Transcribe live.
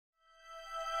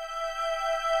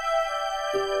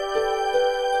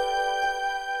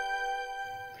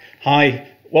Hi,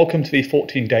 welcome to the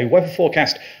 14-day weather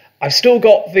forecast. I've still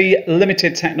got the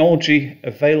limited technology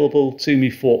available to me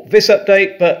for this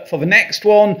update, but for the next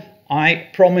one, I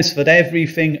promise that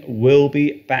everything will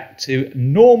be back to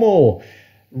normal.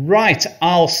 Right,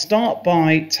 I'll start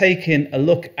by taking a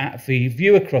look at the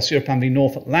view across Europe and the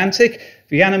North Atlantic.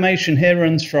 The animation here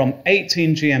runs from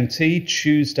 18 GMT,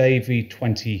 Tuesday the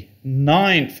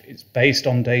 29th. It's based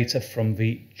on data from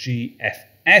the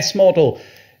GFS model.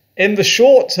 In the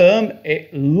short term,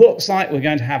 it looks like we're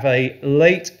going to have a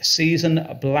late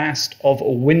season blast of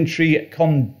wintry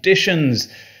conditions.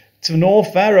 To the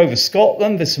north there, over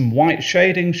Scotland, there's some white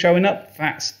shading showing up.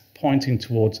 That's pointing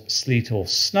towards sleet or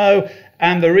snow.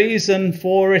 And the reason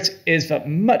for it is that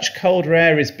much colder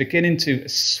air is beginning to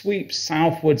sweep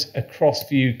southwards across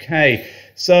the UK.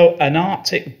 So an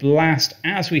Arctic blast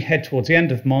as we head towards the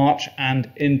end of March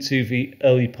and into the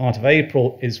early part of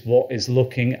April is what is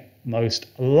looking most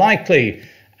likely.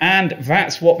 And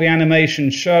that's what the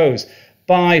animation shows.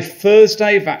 By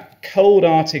Thursday, that cold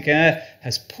Arctic air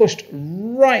has pushed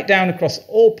right down across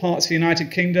all parts of the United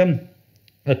Kingdom.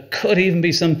 There could even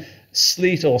be some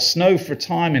sleet or snow for a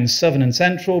time in southern and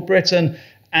central Britain.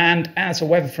 And as the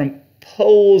weather front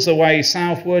pulls away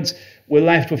southwards, we're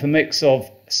left with a mix of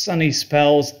sunny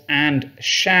spells and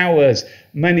showers.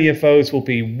 Many of those will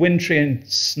be wintry and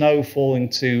snow falling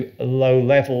to low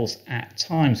levels at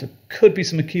times. There could be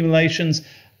some accumulations.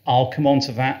 I'll come on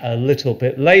to that a little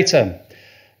bit later.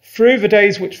 Through the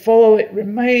days which follow, it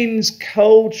remains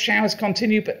cold. Showers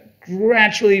continue, but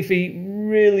gradually the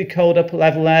really cold upper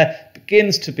level air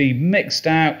begins to be mixed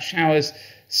out. Showers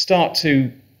start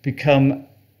to become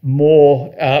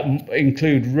more,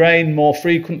 include rain more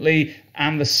frequently,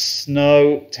 and the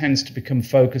snow tends to become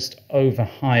focused over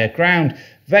higher ground.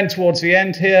 Then towards the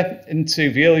end here,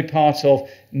 into the early part of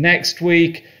next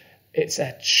week, it's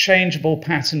a changeable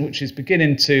pattern which is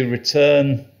beginning to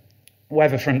return.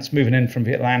 Weather fronts moving in from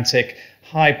the Atlantic,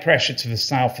 high pressure to the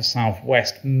south or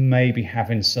southwest may be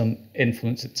having some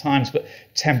influence at times, but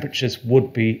temperatures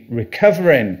would be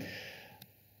recovering.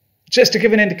 Just to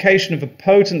give an indication of the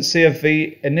potency of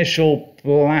the initial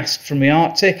blast from the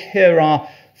Arctic, here are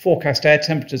forecast air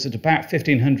temperatures at about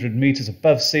 1,500 metres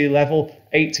above sea level,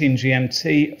 18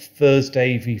 GMT,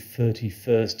 Thursday the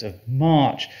 31st of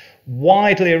March.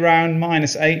 Widely around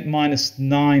 -8,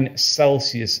 -9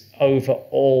 Celsius over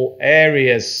all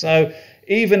areas. So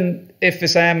even if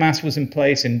this air mass was in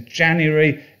place in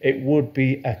January, it would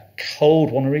be a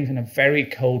cold one, or even a very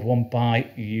cold one by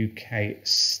UK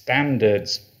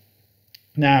standards.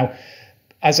 Now,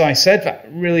 as I said, that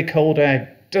really cold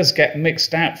air does get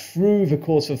mixed out through the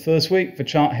course of the first week. The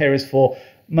chart here is for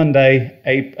Monday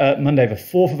the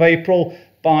 4th of April.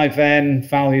 By then,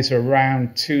 values are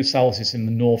around 2 Celsius in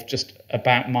the north, just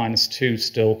about -2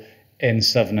 still in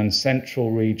southern and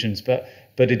central regions. But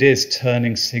it is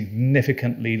turning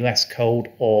significantly less cold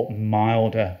or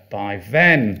milder by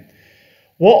then.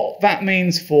 What that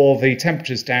means for the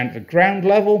temperatures down at the ground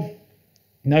level,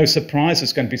 no surprise,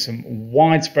 there's going to be some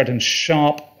widespread and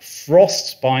sharp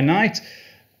frosts by night.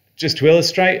 Just to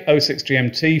illustrate, 06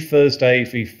 GMT, Thursday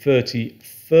the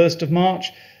 31st of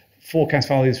March, forecast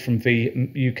values from the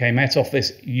UK Met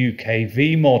Office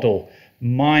UKV model,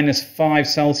 -5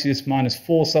 Celsius,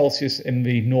 -4 Celsius in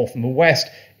the north and the west.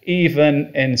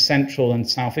 Even in central and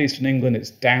southeastern England,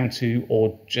 it's down to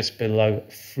or just below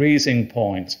freezing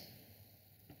point.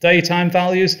 Daytime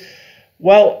values,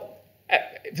 well,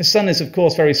 the sun is of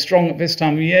course very strong at this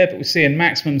time of year, but we're seeing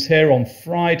maximums here on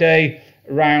Friday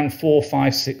around 4,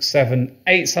 5, 6, 7,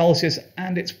 8 Celsius,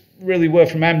 and it's really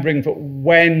worth remembering that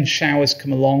when showers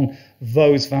come along,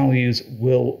 those values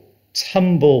will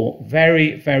tumble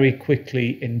very, very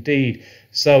quickly indeed.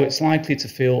 So it's likely to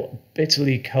feel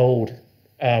bitterly cold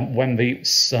when the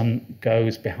sun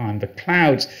goes behind the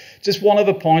clouds. Just one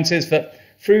other point is that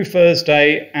through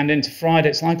Thursday and into Friday,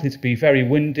 it's likely to be very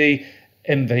windy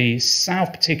in the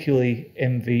south, particularly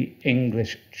in the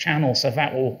English Channel. So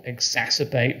that will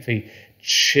exacerbate the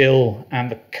chill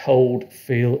and the cold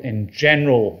feel in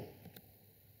general.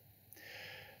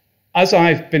 As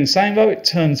I've been saying, though, it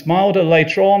turns milder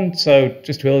later on. So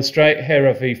just to illustrate, here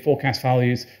are the forecast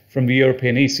values from the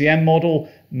European ECM model,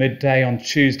 midday on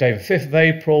Tuesday, the 5th of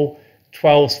April,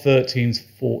 12s, 13s,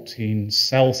 14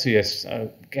 Celsius.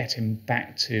 So getting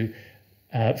back to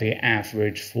the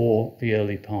average for the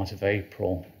early part of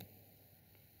April.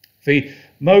 The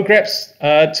MOGREPS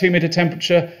 2-meter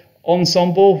temperature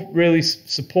ensemble really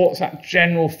supports that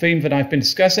general theme that I've been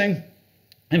discussing.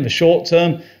 In the short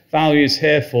term, values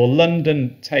here for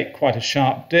London take quite a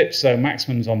sharp dip, so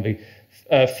maximums on the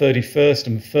 31st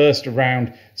and 1st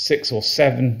around 6 or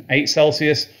 7, 8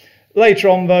 Celsius. Later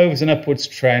on, though, there's an upwards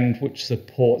trend which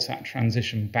supports that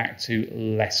transition back to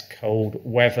less cold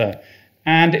weather.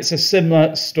 And it's a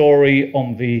similar story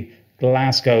on the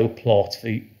Glasgow plot,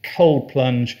 the cold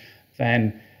plunge,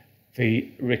 then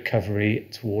the recovery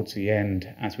towards the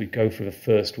end as we go through the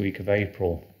first week of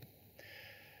April.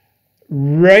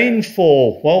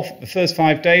 Rainfall, well, the first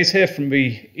 5 days here from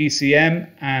the ECM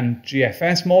and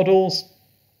GFS models,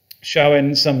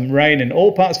 showing some rain in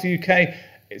all parts of the UK.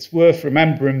 It's worth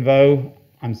remembering, though,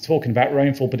 I'm talking about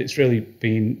rainfall, but it's really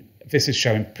this is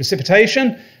showing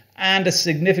precipitation, and a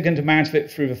significant amount of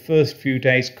it through the first few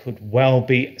days could well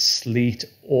be sleet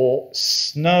or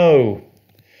snow.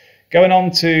 Going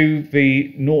on to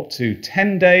the 0 to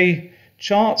 10 day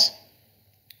charts,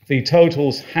 the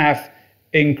totals have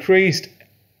increased.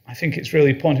 I think it's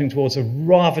really pointing towards a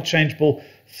rather changeable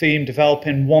theme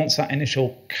developing once that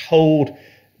initial cold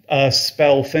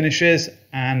spell finishes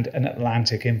and an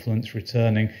Atlantic influence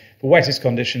returning. The wettest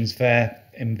conditions there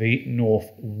in the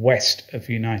northwest of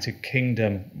the United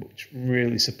Kingdom, which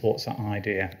really supports that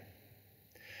idea.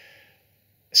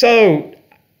 So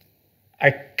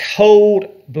a cold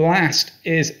blast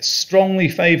is strongly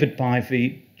favoured by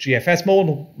the GFS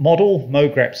model.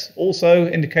 MOGREPS also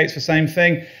indicates the same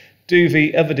thing. Do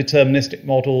the other deterministic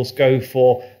models go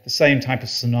for the same type of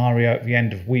scenario at the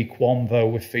end of week 1, though,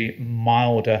 with the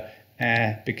milder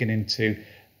air beginning to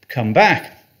come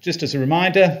back? Just as a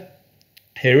reminder,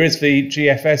 here is the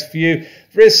GFS view.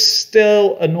 There is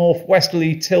still a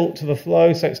northwesterly tilt to the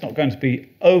flow, so it's not going to be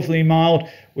overly mild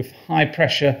with high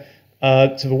pressure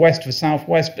to the west of the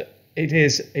southwest, but it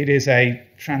is a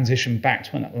transition back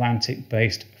to an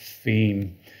Atlantic-based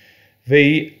theme.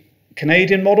 The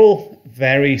Canadian model,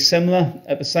 very similar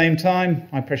at the same time.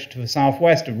 High pressure to the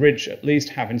southwest, a ridge at least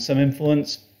having some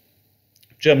influence.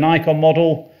 German icon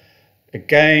model,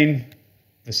 again,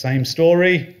 the same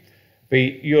story.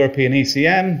 The European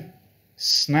ECM,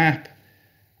 SNAP,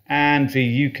 and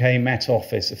the UK Met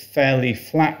Office, a fairly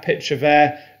flat picture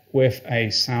there with a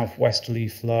southwesterly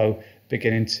flow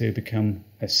beginning to become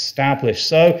established.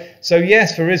 So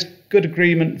yes, there is good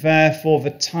agreement there for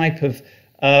the type of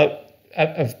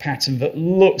pattern that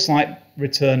looks like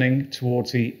returning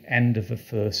towards the end of the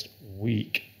first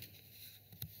week.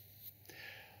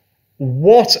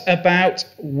 What about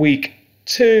week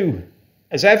 2?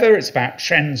 As ever, it's about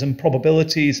trends and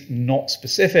probabilities, not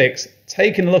specifics.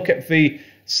 Taking a look at the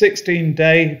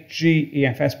 16-day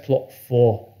GEFS plot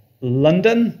for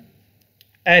London.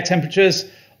 Air temperatures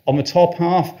on the top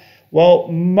half. Well,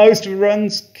 most of the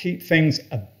runs keep things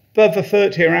above the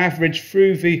 30-year average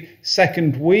through the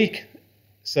second week.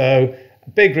 So a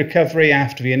big recovery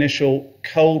after the initial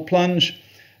cold plunge.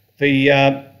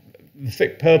 The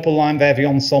thick purple line there, the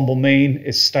ensemble mean,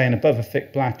 is staying above a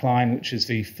thick black line, which is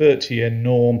the 30-year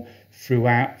norm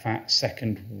throughout that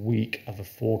second week of the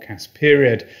forecast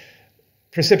period.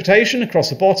 Precipitation across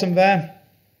the bottom there.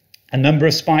 A number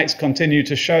of spikes continue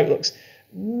to show. It looks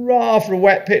rather a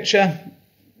wet picture.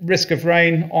 Risk of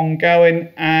rain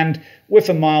ongoing, and with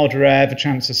a milder air, the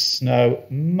chance of snow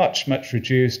much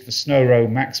reduced. The snow row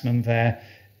maximum there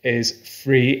is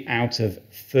 3 out of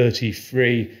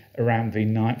 33 around the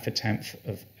 9th or 10th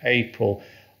of April.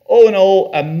 All in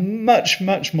all, a much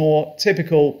more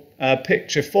typical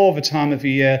picture for the time of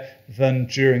the year than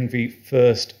during the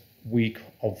first week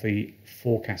of the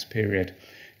forecast period.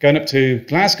 Going up to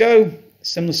Glasgow,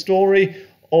 similar story,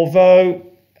 although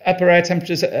upper air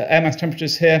temperatures, air mass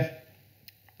temperatures here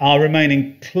are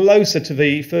remaining closer to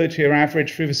the 30-year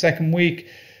average through the second week.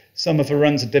 Some of the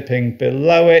runs are dipping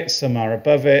below it, some are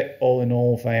above it. All in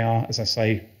all, they are, as I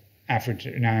say,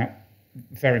 averaging out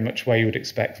very much where you would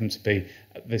expect them to be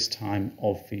at this time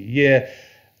of the year.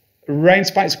 Rain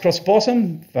spikes across the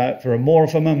bottom, there are more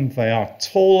of them, and they are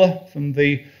taller than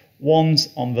the ones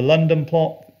on the London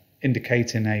plot,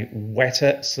 indicating a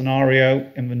wetter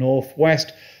scenario in the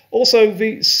northwest. Also,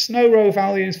 the snow row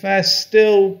values there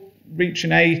still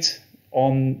reaching 8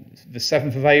 on the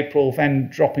 7th of April, then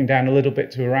dropping down a little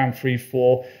bit to around 3,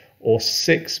 4 or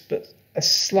 6, but a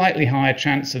slightly higher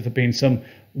chance of there being some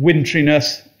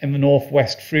wintriness in the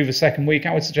northwest through the second week.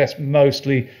 I would suggest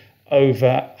mostly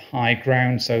over high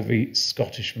ground, so the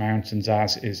Scottish mountains,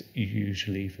 as is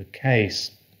usually the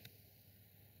case.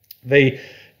 The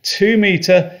 2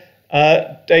 metre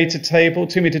data table,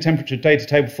 2 metre temperature data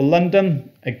table for London,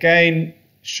 again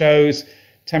shows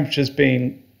temperatures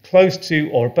being close to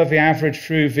or above the average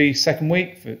through the second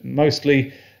week.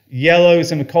 Mostly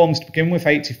yellows in the columns to begin with,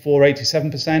 84,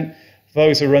 87%.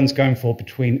 Those are runs going for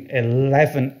between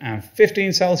 11 and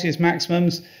 15 Celsius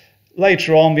maximums.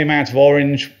 Later on, the amount of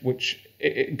orange, which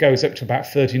it goes up to about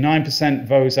 39%.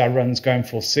 Those are runs going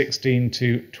for 16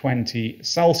 to 20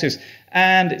 Celsius.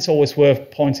 And it's always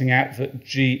worth pointing out that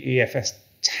GEFS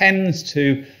tends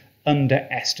to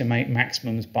underestimate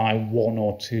maximums by 1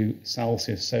 or 2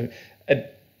 Celsius. So a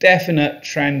definite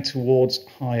trend towards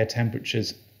higher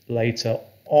temperatures later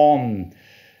on.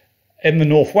 In the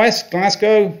northwest,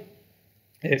 Glasgow,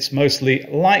 it's mostly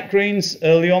light greens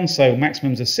early on, so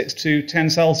maximums are 6 to 10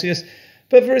 Celsius.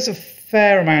 But there is a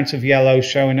fair amount of yellow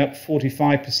showing up,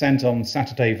 45% on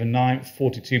Saturday the 9th,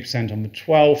 42% on the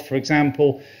 12th, for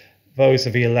example. Those are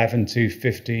the 11 to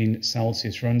 15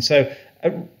 Celsius runs. So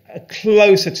a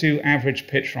closer to average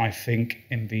picture, I think,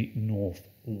 in the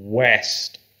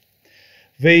northwest.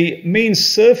 The mean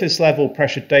surface level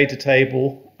pressure data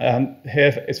table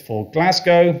here is for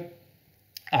Glasgow.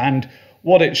 And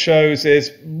what it shows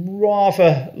is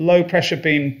rather low pressure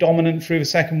being dominant through the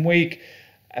second week.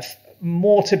 A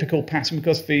more typical pattern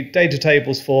because the data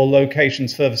tables for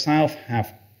locations further south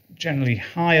have generally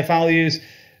higher values,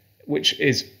 which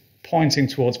is pointing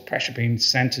towards pressure being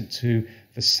centered to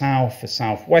the south, the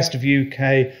southwest of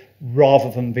UK, rather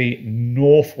than the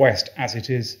northwest as it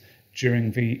is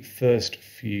during the first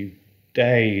few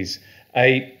days.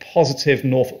 A positive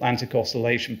North Atlantic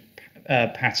oscillation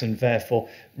pattern, therefore,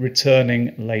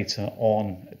 returning later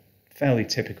on. A fairly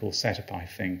typical setup, I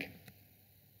think.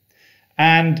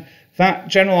 And that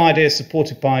general idea is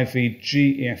supported by the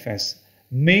GEFS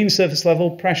mean surface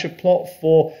level pressure plot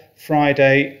for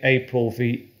Friday, April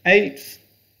the 8th.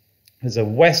 There's a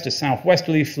west to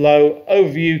southwesterly flow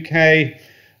over the UK,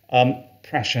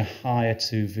 pressure higher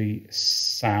to the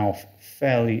south,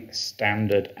 fairly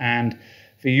standard. And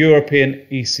the European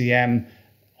ECM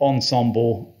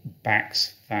ensemble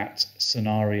backs that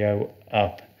scenario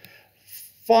up.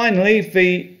 Finally,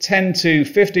 the 10 to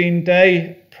 15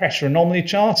 day pressure anomaly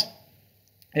chart.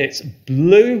 It's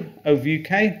blue over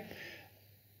UK,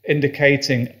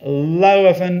 indicating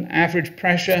lower than average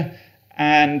pressure,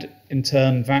 and in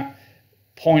turn that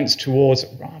points towards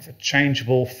a rather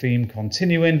changeable theme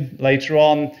continuing later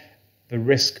on. The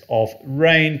risk of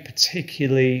rain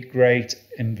particularly great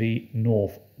in the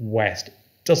northwest.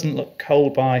 Doesn't look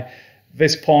cold by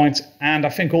this point, and I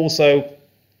think also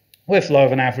with lower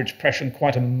than average pressure and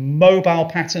quite a mobile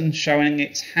pattern showing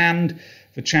its hand,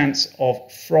 the chance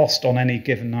of frost on any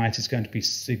given night is going to be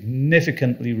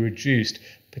significantly reduced,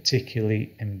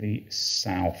 particularly in the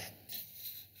south.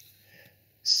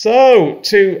 So,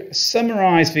 to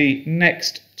summarise the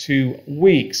next 2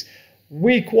 weeks,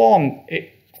 week 1,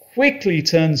 it quickly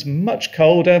turns much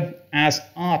colder as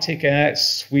Arctic air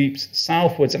sweeps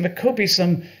southwards, and there could be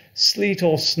some sleet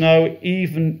or snow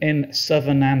even in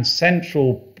southern and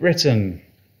central Britain.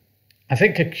 I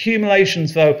think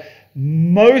accumulations, though,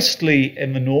 mostly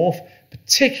in the north,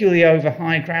 particularly over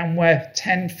high ground where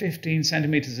 10-15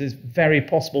 centimetres is very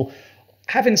possible.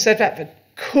 Having said that, there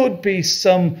could be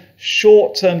some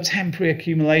short-term temporary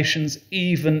accumulations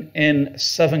even in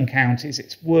southern counties.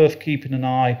 It's worth keeping an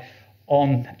eye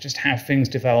on just how things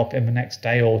develop in the next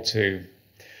day or two.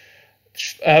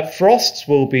 Frosts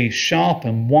will be sharp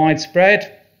and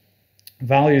widespread.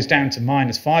 Values down to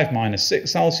 -5,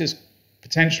 -6 Celsius,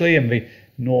 potentially in the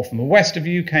north and the west of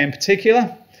the UK in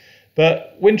particular.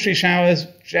 But wintry showers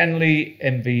generally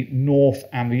in the north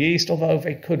and the east, although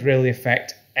they could really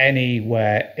affect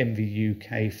anywhere in the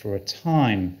UK for a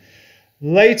time.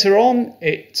 Later on,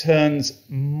 it turns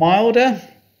milder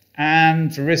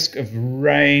and the risk of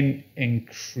rain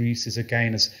increases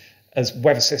again as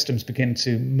weather systems begin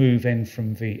to move in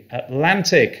from the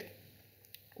Atlantic.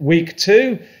 Week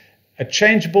 2, a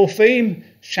changeable theme,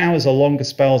 showers or longer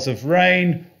spells of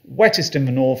rain, wettest in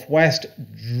the northwest,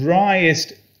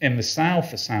 driest in the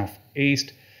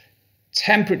southeast,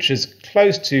 temperatures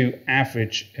close to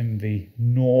average in the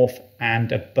north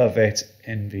and above it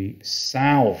in the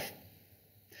south.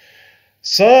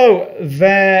 So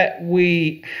there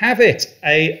we have it,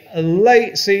 a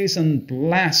late season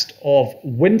blast of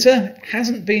winter. It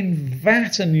hasn't been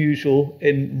that unusual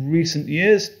in recent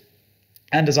years.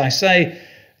 And as I say,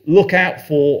 look out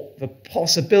for the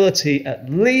possibility at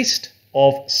least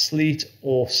of sleet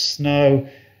or snow,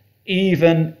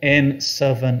 even in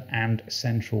southern and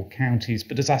central counties.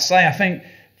 But as I say, I think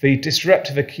the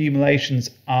disruptive accumulations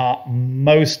are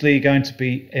mostly going to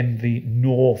be in the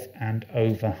north and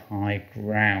over high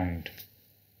ground.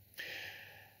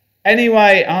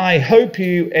 Anyway, I hope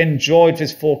you enjoyed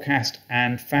this forecast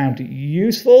and found it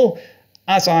useful.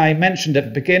 As I mentioned at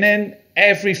the beginning,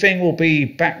 everything will be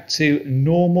back to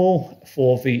normal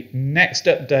for the next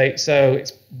update. So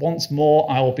it's once more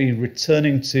I will be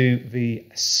returning to the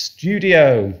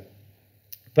studio.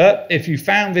 But if you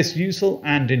found this useful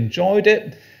and enjoyed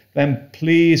it, then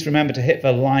please remember to hit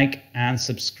the like and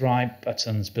subscribe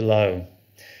buttons below.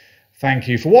 Thank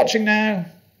you for watching now.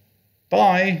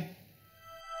 Bye.